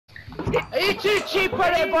you too cheap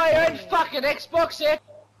when I buy your own fucking Xbox there?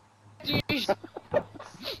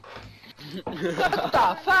 What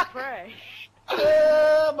the fuck?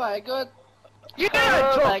 Oh my god. You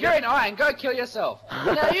don't talk, you're in iron, go kill yourself.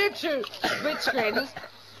 Now you two split screeners.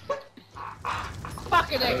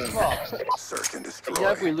 Fucking Xbox. Search and destroy. You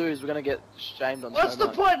know, if we lose, we're gonna get shamed on. What's the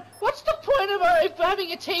point? What's the point of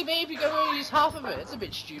having a TV if you're gonna use half of it? It's a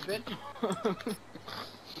bit stupid.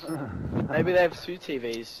 Maybe they have two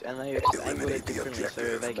TVs and they just angle it differently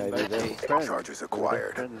so they can both see. Charges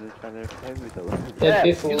acquired. Yeah.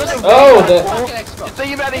 Oh, the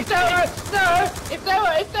Think about it.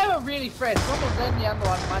 If they were really friends, one would lend the other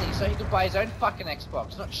one money so he could buy his own fucking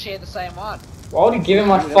Xbox, not share the same one. why would you give him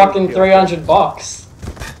my fucking $300?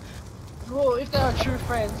 Well, if they were true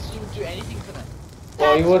friends, you would do anything for them.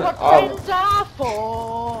 Well, you would. That's what friends are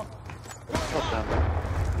for.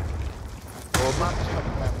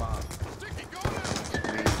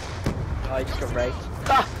 Oh, I just got raped.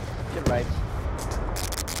 Ah! Get raped.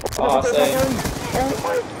 Oh, same. Oh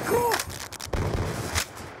my god!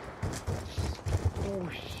 Oh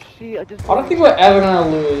shit, I just... I don't think we're ever gonna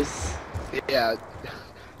lose. Yeah.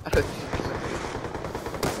 I don't think so.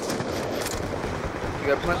 You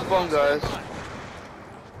gotta plant the bomb, guys.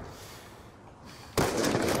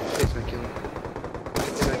 Please don't kill him.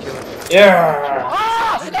 Please don't kill him. Yeah! Ah!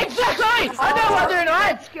 Exactly! I know why they're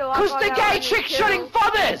not! Cause the gay chick shooting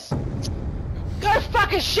bombers! Go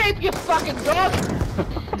fuck a sheep, you fucking dog!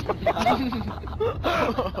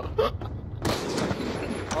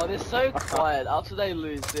 Oh, they're so quiet. After they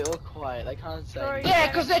lose, they're all quiet. They can't say anything.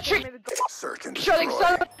 Yeah, cause they're chick Search and shooting destroy.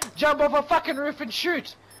 someone, jump off a fucking roof and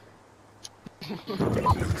shoot!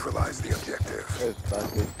 Neutralize the objective.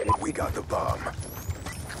 We got the bomb.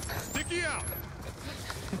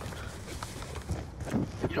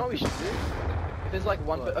 You know what we should do? If there's like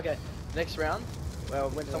one... Okay, next round, well,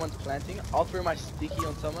 when someone's planting, I'll throw my sticky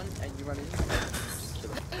on someone and you run in and just kill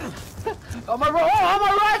them. On my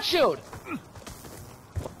right shield!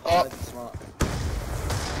 Oh, that's smart.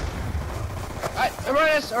 Alright,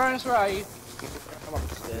 Aronis, where are you? Come up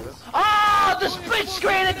the stairs. Ah, the split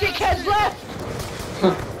screen of dickheads left!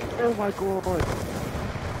 Oh my god!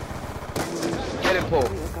 Get him, Paul.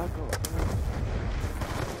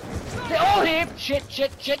 They're all here! Shit!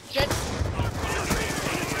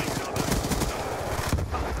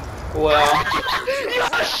 Wow.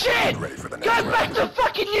 Oh shit! Ready for the Go next back to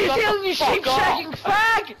fucking New Zealand, you sheep shagging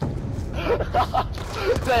fag!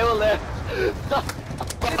 They all left.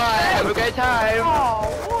 Bye, have a great time.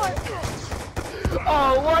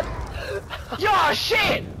 Oh, what? Yo,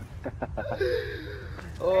 shit!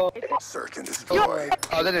 Oh, Search and destroy.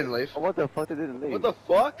 Oh, they didn't leave. Oh, what the fuck, they didn't leave? what the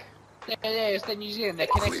fuck? Yeah, it's the New Zealand, they're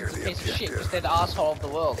connected to Clear the piece of shit objective. because they're the asshole of the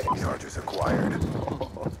world. Charges acquired.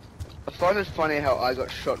 I find it funny how I got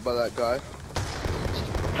shot by that guy.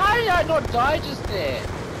 How did I not die just there?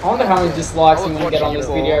 I wonder how many dislikes I I'm was gonna get on watching this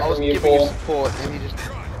you, video Paul. I was from you, giving you Paul. support and he just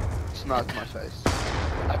sniped my face.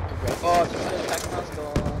 Oh, it's a attack mask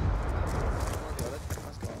on.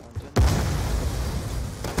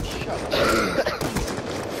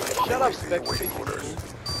 Shut up, Spec. Waiting orders.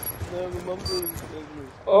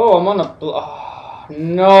 Oh, I'm on a oh,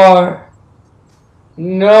 no.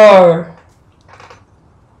 No.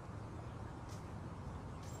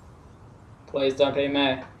 Please don't be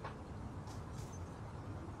me.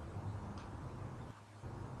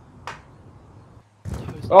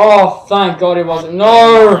 Oh, thank God it wasn't.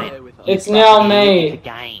 No! It's now me.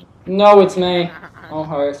 No, it's me.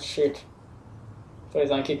 Oh, shit. Please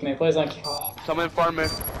don't kick me. Please don't kick. Oh. Someone in front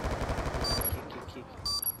of me.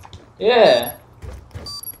 Yeah.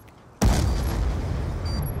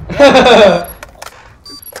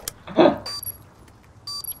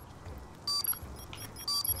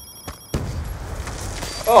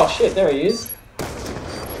 Oh shit, there he is.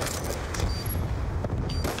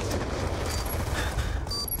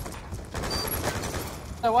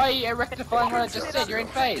 So why are you rectifying what I just said? You're in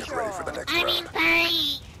phase. Get ready for the next I'm round. in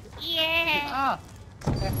phase. Yeah. Ah.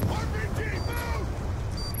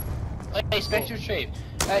 Hey, Spectre Retrieve.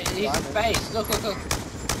 He's in phase. Look.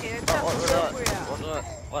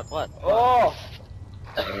 What? Oh!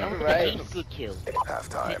 I'm raped. Good kill.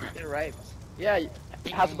 Halftime. You're raped. Yeah,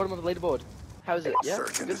 how's the bottom of the leaderboard? How is it? Yeah?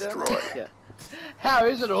 Search and Good there? destroy. Yeah. How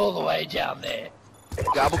is it all the way down there?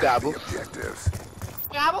 Gobble gobble. The objectives.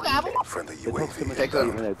 Gobble gobble. Friendly They talk too much UAV. Take a-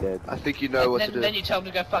 when they're dead. I think you know what to And do. then you tell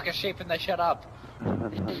them to go fuck a sheep and they shut up.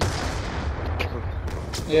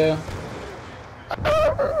 Yeah.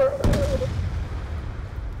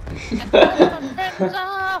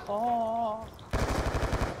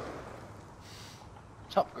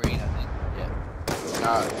 Top green, I think.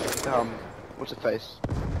 Yeah. What's the face?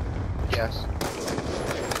 gas.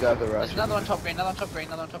 Got the rush. There's another one top green, another one top green,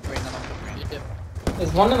 another one top green, another one top green. Yep.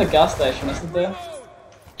 There's one in the gas station, isn't there?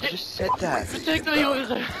 I just said that.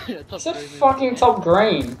 I said fucking top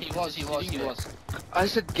green. He was. I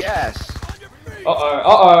said gas.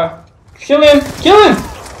 Uh-oh. Kill him! Kill him!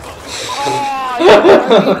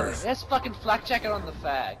 Oh, there's fucking flak jacket on the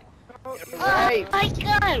fag. Oh my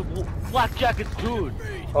god! Blackjack is good.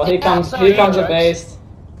 Well, here comes a base.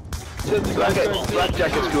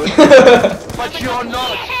 Blackjack is good. But you're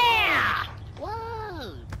not. Yeah!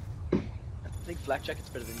 Whoa! I think Flak Jacket's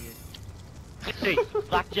better than you. Hey,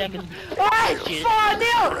 Blackjack is... Hey,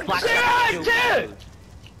 4-0! Blackjack is 0-2!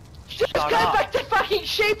 Just go back to fucking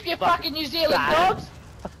sheep, you fucking New Zealand dogs!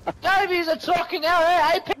 Nobody's a talking now,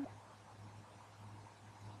 eh?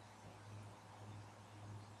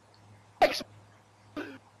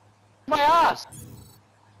 My ass!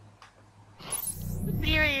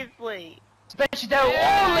 Seriously! Especially they'll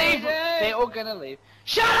all leave. They're all gonna leave.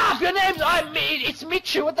 Shut up! Your name's it's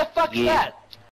Mitchu. What the fuck is that?